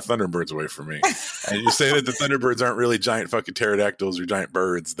take my Thunderbirds away from me, and you say that the Thunderbirds aren't really giant fucking pterodactyls or giant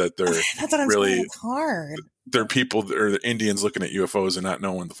birds, that they're that's what I'm really saying. It's hard. They're people or the Indians looking at UFOs and not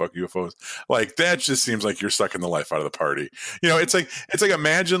knowing the fuck UFOs. Like that just seems like you're sucking the life out of the party. You know, it's like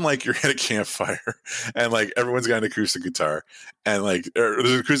imagine like you're at a campfire and like everyone's got an acoustic guitar and like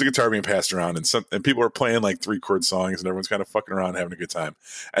there's an acoustic guitar being passed around and people are playing like 3-chord songs and everyone's kind of fucking around having a good time.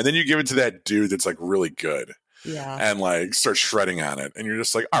 And then you give it to that dude that's like really good. Yeah. And like start shredding on it. And you're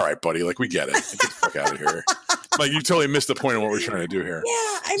just like, all right, buddy, like we get it. Get the fuck out of here. Like you totally missed the point of what we're trying to do here.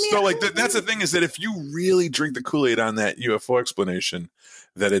 Yeah, I mean, so like that's the thing is that if you really drink the Kool-Aid on that UFO explanation,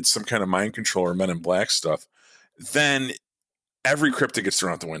 that it's some kind of mind control or Men in Black stuff, then every cryptid gets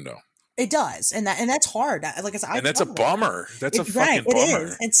thrown out the window. It does, and that's hard. Like I said, and that's a bummer. That's a fucking bummer. It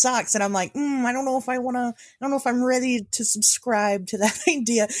is. It sucks, and I'm like, I don't know if I want to. I don't know if I'm ready to subscribe to that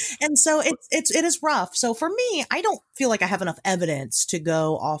idea. And so it is rough. So for me, I don't feel like I have enough evidence to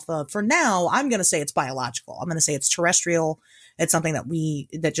go off of. For now, I'm going to say it's biological. I'm going to say it's terrestrial. It's something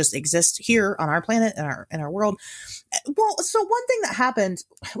that just exists here on our planet in our world. Well, so one thing that happened,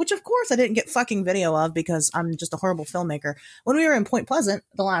 which of course I didn't get fucking video of because I'm just a horrible filmmaker. When we were in Point Pleasant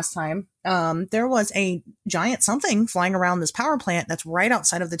the last time, there was a giant something flying around this power plant that's right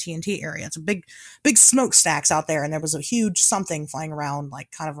outside of the TNT area. It's a big smokestacks out there, and there was a huge something flying around, like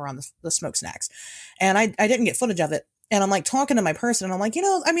kind of around the smokestacks. And I didn't get footage of it. And I'm like talking to my person, and I'm like,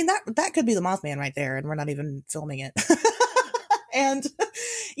 I mean that could be the Mothman right there, and we're not even filming it. And,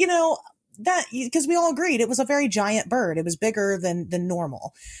 that because we all agreed it was a very giant bird. It was bigger than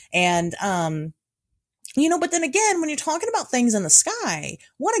normal. And, but then again, when you're talking about things in the sky,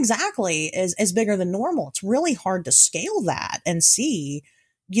 what exactly is bigger than normal? It's really hard to scale that and see,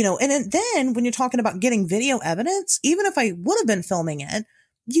 and then when you're talking about getting video evidence, even if I would have been filming it,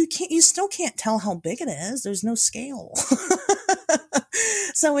 you still can't tell how big it is. There's no scale.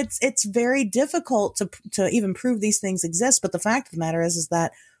 So it's very difficult to even prove these things exist. But the fact of the matter is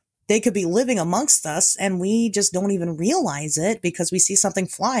that they could be living amongst us and we just don't even realize it because we see something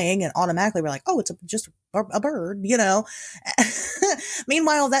flying and automatically we're like, oh, it's just a bird,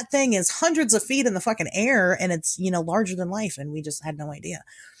 Meanwhile, that thing is hundreds of feet in the fucking air and it's, larger than life. And we just had no idea.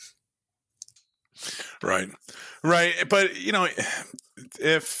 Right. But,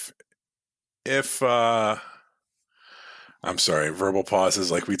 if I'm sorry, verbal pauses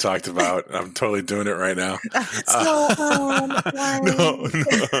like we talked about. I'm totally doing it right now. No.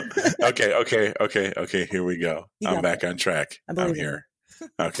 Okay. Here we go. I'm back on track. I'm here.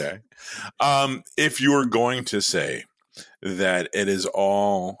 Okay. If you're going to say that it is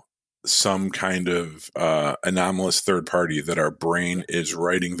all some kind of anomalous third party that our brain is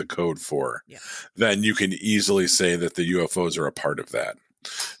writing the code for, then you can easily say that the UFOs are a part of that.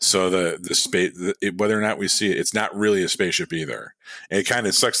 So the space, whether or not we see it, it's not really a spaceship either. And it kind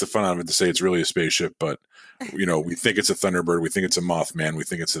of sucks the fun out of it to say it's really a spaceship, but we think it's a Thunderbird, we think it's a Mothman, we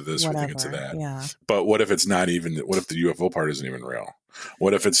think it's a this, whatever, we think it's a that. Yeah. But what if it's not even? What if the UFO part isn't even real?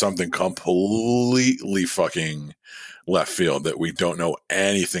 What if it's something completely fucking left field that we don't know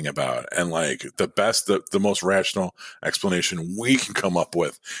anything about? And like the most rational explanation we can come up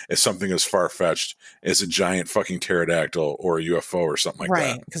with is something as far-fetched as a giant fucking pterodactyl or a UFO or something like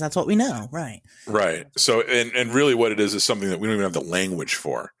that. Right, because that's what we know. Right. So, and really what it is something that we don't even have the language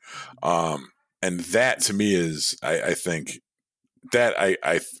for. And that to me is, I think that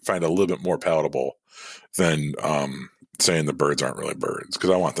I find a little bit more palatable than, saying the birds aren't really birds,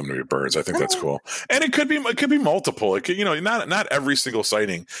 because I want them to be birds. I think that's cool. And it could be multiple. It could, not every single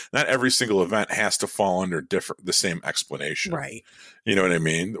sighting, not every single event has to fall under the same explanation. Right. You know what I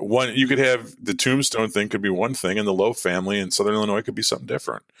mean? One, you could have the Tombstone thing could be one thing, and the Lowe family in Southern Illinois could be something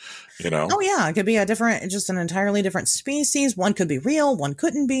different. Oh yeah, it could be just an entirely different species. One could be real, one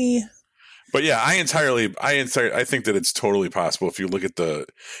couldn't be. But yeah, I think that it's totally possible if you look at the,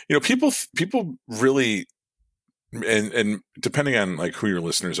 people really. And depending on like who your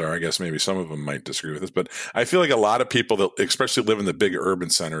listeners are, I guess maybe some of them might disagree with this, but I feel like a lot of people that especially live in the big urban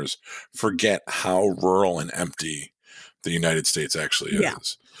centers forget how rural and empty the United States actually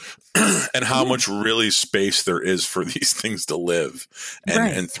is. And how much really space there is for these things to live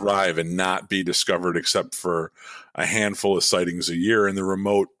and thrive and not be discovered except for a handful of sightings a year in the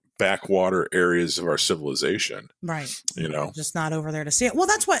remote backwater areas of our civilization. Right. You know, just not over there to see it. Well,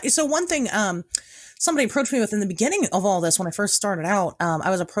 that's what, so one thing, somebody approached me with in the beginning of all this, when I first started out,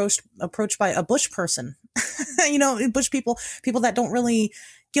 I was approached by a Bush person, you know, Bush people that don't really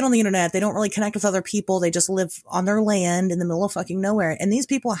get on the internet. They don't really connect with other people. They just live on their land in the middle of fucking nowhere. And these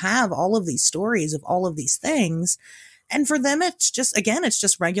people have all of these stories of all of these things. And for them, it's just, again, it's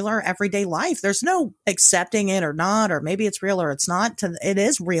just regular everyday life. There's no accepting it or not, or maybe it's real or it's not. It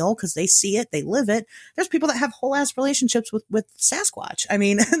is real because they see it, they live it. There's people that have whole ass relationships with Sasquatch. I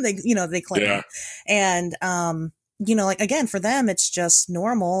mean, they claim. Yeah. And, like, again, for them, it's just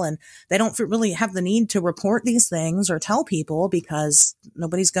normal, and they don't really have the need to report these things or tell people because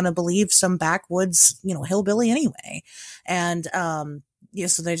nobody's going to believe some backwoods, hillbilly anyway. And,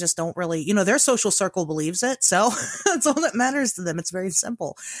 so they just don't really, their social circle believes it. So that's all that matters to them. It's very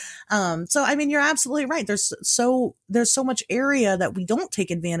simple. So, I mean, you're absolutely right. There's so much area that we don't take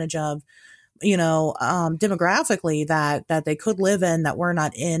advantage of, demographically that they could live in that we're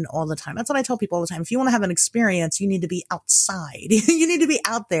not in all the time. That's what I tell people all the time. If you want to have an experience, you need to be outside. You need to be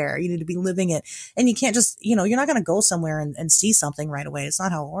out there. You need to be living it. And you can't just, you're not going to go somewhere and see something right away. It's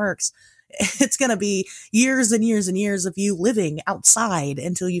not how it works. It's going to be years and years and years of you living outside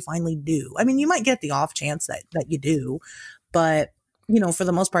until you finally do. I mean, you might get the off chance that you do, but for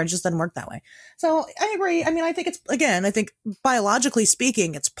the most part, it just doesn't work that way. So I agree. I mean, I think I think biologically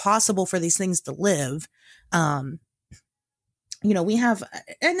speaking, it's possible for these things to live. We have,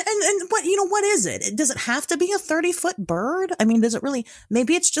 and what is it? Does it have to be a 30-foot bird? I mean, does it really,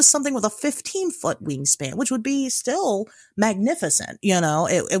 maybe it's just something with a 15-foot wingspan, which would be still magnificent.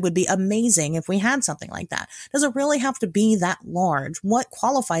 It would be amazing if we had something like that. Does it really have to be that large? What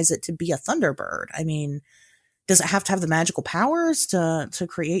qualifies it to be a thunderbird? I mean, does it have to have the magical powers to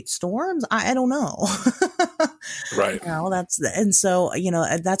create storms? I don't know. Right. And so,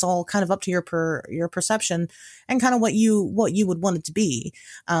 that's all kind of up to your perception and kind of what you would want it to be.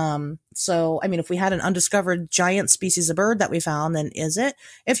 So, I mean, if we had an undiscovered giant species of bird that we found, then is it?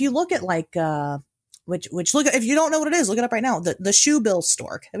 If you look at like, if you don't know what it is, look it up right now. The shoebill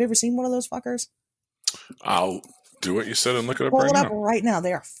stork. Have you ever seen one of those fuckers? I'll do what you said and look it up right now.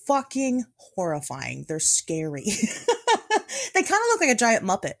 They are fucking horrifying. They're scary. They kind of look like a giant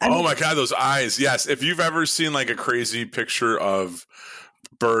Muppet. My God, those eyes. Yes. If you've ever seen like a crazy picture of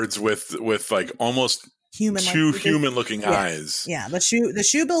birds with like almost human looking eyes. Yeah. The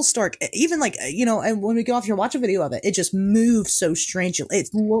shoebill stork, even like, and when we go off here, watch a video of it. It just moves so strangely. It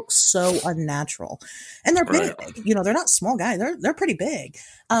looks so unnatural. And they're big. Right. They're not small guys. They're pretty big.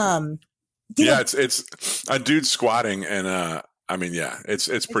 It's a dude squatting, and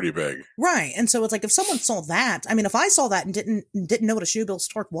it's pretty big, right? And so it's like if someone saw that, I mean, if I saw that and didn't know what a shoebill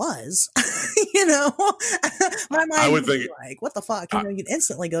stork was, my mind I would think like, what the fuck? You'd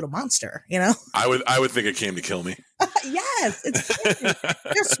instantly go to monster. I would think it came to kill me. Yes,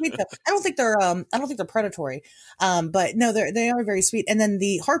 they're sweet though. I don't think they're predatory, but no, they are very sweet. And then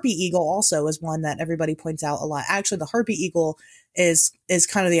the harpy eagle also is one that everybody points out a lot. Actually, the harpy eagle is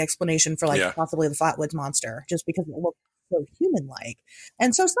kind of the explanation for possibly the flatwoods monster, just because it looks so human-like.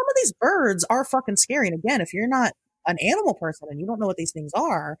 And so some of these birds are fucking scary. And again, if you're not an animal person and you don't know what these things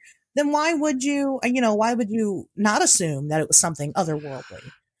are, then why would you not assume that it was something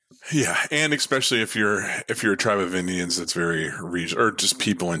otherworldly? Yeah, and especially if you're a tribe of Indians that's very regional, or just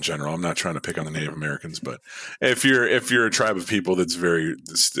people in general. I'm not trying to pick on the Native Americans, but if you're a tribe of people that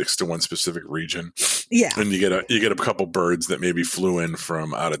sticks to one specific region, yeah, and you get a couple birds that maybe flew in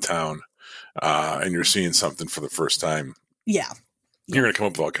from out of town, and you're seeing something for the first time, yeah. You're going to come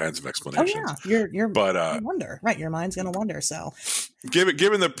up with all kinds of explanations. Oh yeah, you wonder, right? Your mind's going to wonder. So,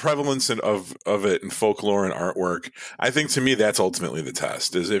 given the prevalence of it in folklore and artwork, I think to me that's ultimately the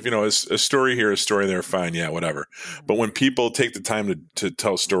test. Is if a story here, a story there, fine, yeah, whatever. But when people take the time to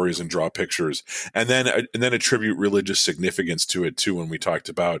tell stories and draw pictures, and then attribute religious significance to it too, when we talked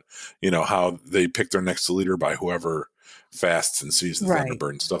about how they pick their next leader by whoever fasts and sees the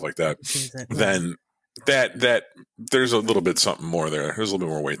thunderbird and stuff like that, then. That there's a little bit something more there. There's a little bit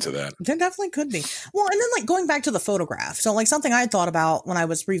more weight to that. There definitely could be. Well, and then like going back to the photograph. So like something I had thought about when I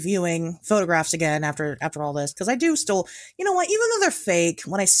was reviewing photographs again after all this, because I do still, even though they're fake,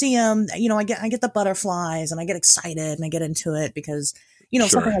 when I see them, I get the butterflies and I get excited and I get into it because sure.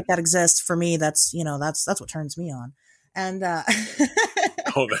 Something like that exists for me. That's that's what turns me on. And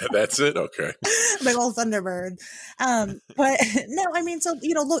oh, that's it. Okay, big old Thunderbird. But no, I mean, so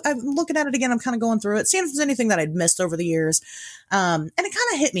look, I'm looking at it again. I'm kind of going through it, seeing if there's anything that I'd missed over the years. And it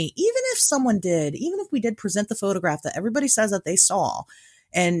kind of hit me. Even if we did present the photograph that everybody says that they saw,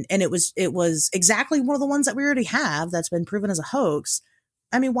 and it was exactly one of the ones that we already have that's been proven as a hoax.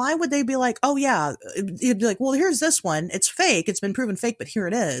 I mean, why would they be like, oh yeah, it'd be like, well, here's this one. It's fake. It's been proven fake, but here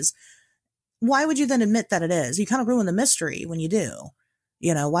it is. Why would you then admit that it is? You kind of ruin the mystery when you do.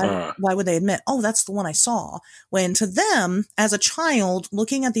 You know, why would they admit, oh, that's the one I saw? When to them, as a child,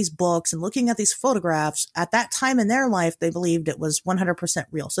 looking at these books and looking at these photographs, at that time in their life, they believed it was 100%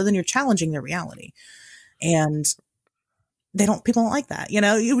 real. So then you're challenging their reality. And people don't like that. You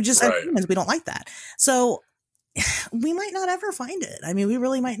know, you just, as humans, we don't like that. So we might not ever find it. I mean, we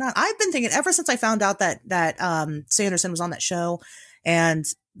really might not. I've been thinking ever since I found out that Sanderson was on that show and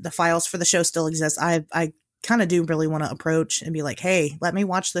the files for the show still exist. I kind of do really want to approach and be like, hey, let me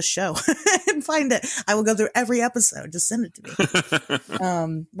watch this show and find it. I will go through every episode. Just send it to me.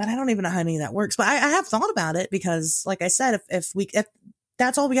 But I don't even know how any of that works. But I have thought about it because, like I said, if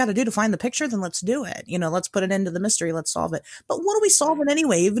that's all we got to do to find the picture, then let's do it. You know, let's put it into the mystery. Let's solve it. But what are we solving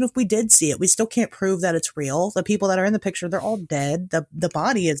anyway? Even if we did see it, we still can't prove that it's real. The people that are in the picture, they're all dead. The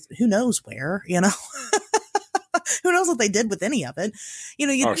body is who knows where, you know, who knows what they did with any of it. You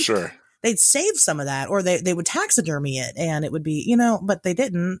know, sure. They'd save some of that, or they would taxidermy it and it would be, you know, but they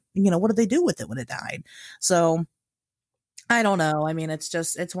didn't. You know, what did they do with it when it died? So I don't know. I mean,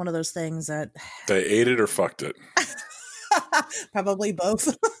 it's one of those things that they ate it or fucked it. Probably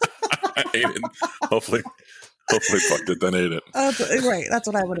both. I ate it. Hopefully fucked it, then ate it. Right. That's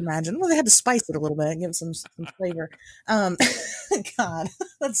what I would imagine. Well, they had to spice it a little bit and give it some flavor. God,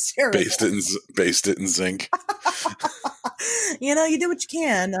 that's terrible. Based it in zinc. You know, you do what you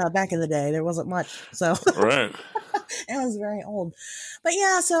can. Back in the day, there wasn't much. So right. It was very old. But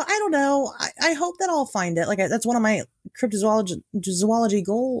yeah, so I don't know. I hope that I'll find it. Like that's one of my cryptozoology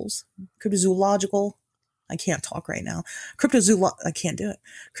goals. Cryptozoological. I can't talk right now. I can't do it.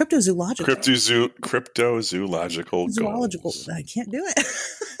 Cryptozoological. Cryptozoological goals. I can't do it.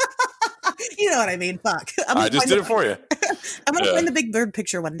 You know what I mean? Fuck. I just did it for you. I'm going to find the big bird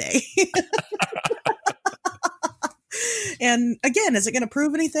picture one day. And again, is it going to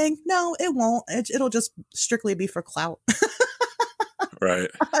prove anything? No, it won't. It'll just strictly be for clout. Right.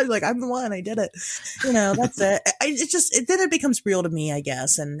 I'm like, I'm the one. I did it. You know, that's it. Then it becomes real to me, I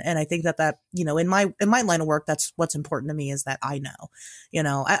guess. And I think that, you know, in my line of work, that's what's important to me is that I know, you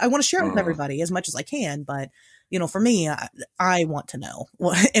know, I want to share it with everybody as much as I can. But, you know, for me, I want to know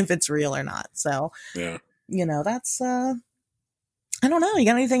if it's real or not. So, yeah, you know, that's, I don't know. You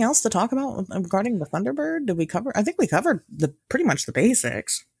got anything else to talk about regarding the Thunderbird? Did we cover? I think we covered pretty much the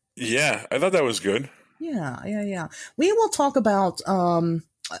basics. Yeah, I thought that was good. Yeah. We will talk about,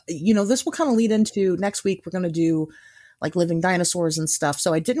 you know, this will kind of lead into next week. We're going to do like living dinosaurs and stuff.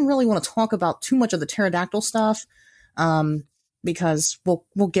 So I didn't really want to talk about too much of the pterodactyl stuff, because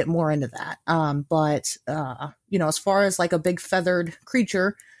we'll get more into that. But you know, as far as like a big feathered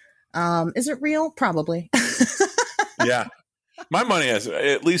creature, is it real? Probably. Yeah. My money is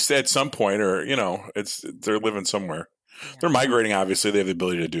at least at some point, or, you know, they're living somewhere. Yeah. They're migrating, obviously. They have the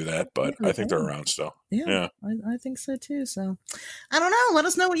ability to do that, but I think they're around still. Yeah. I think so too. So I don't know. Let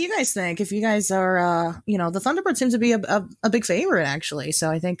us know what you guys think. If you guys are, you know, the Thunderbird seems to be a big favorite, actually.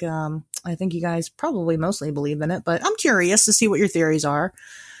 So I think you guys probably mostly believe in it, but I'm curious to see what your theories are.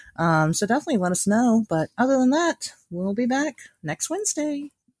 So definitely let us know. But other than that, we'll be back next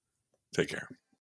Wednesday. Take care.